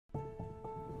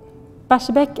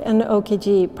Barsebäck and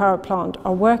OKG power plant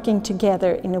are working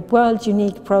together in a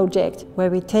world-unique project where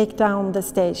we take down the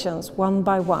stations one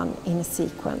by one in a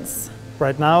sequence.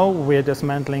 Right now we're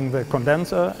dismantling the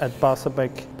condenser at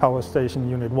Barsebäck Power Station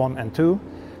Unit 1 and 2.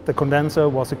 The condenser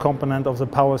was a component of the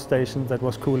power station that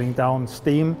was cooling down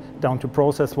steam down to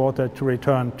process water to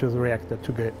return to the reactor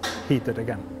to get heated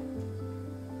again.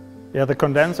 The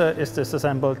condenser is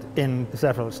disassembled in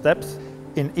several steps.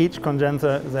 In each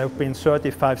condenser there have been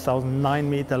 35,000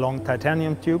 9-meter long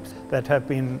titanium tubes that have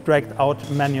been dragged out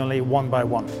manually one by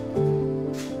one.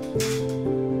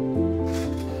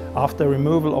 After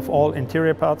removal of all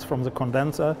interior parts from the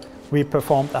condenser, we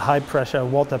performed a high-pressure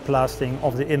water blasting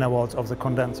of the inner walls of the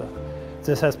condenser.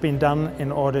 This has been done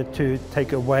in order to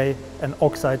take away an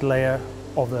oxide layer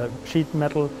of the sheet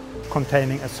metal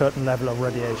containing a certain level of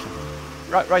radiation.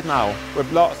 Right now, we're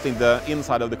blasting the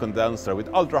inside of the condenser with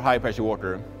ultra-high pressure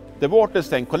water. The water is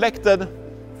then collected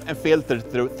and filtered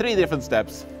through 3 different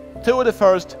steps. 2 of the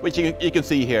first, which you can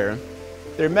see here.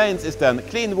 The remains is then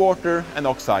clean water and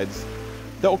oxides.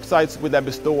 The oxides will then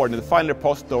be stored in the final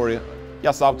repository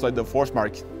just outside the force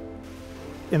mark.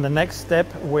 In the next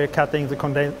step, we're cutting the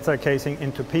condenser casing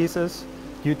into pieces.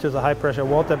 Due to the high-pressure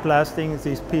water blasting,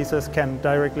 these pieces can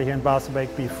directly here in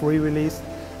Barsebäck be free-released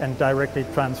and directly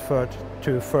transferred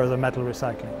to further metal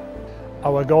recycling.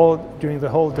 Our goal during the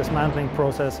whole dismantling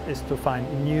process is to find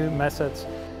new methods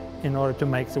in order to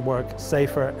make the work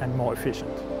safer and more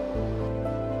efficient.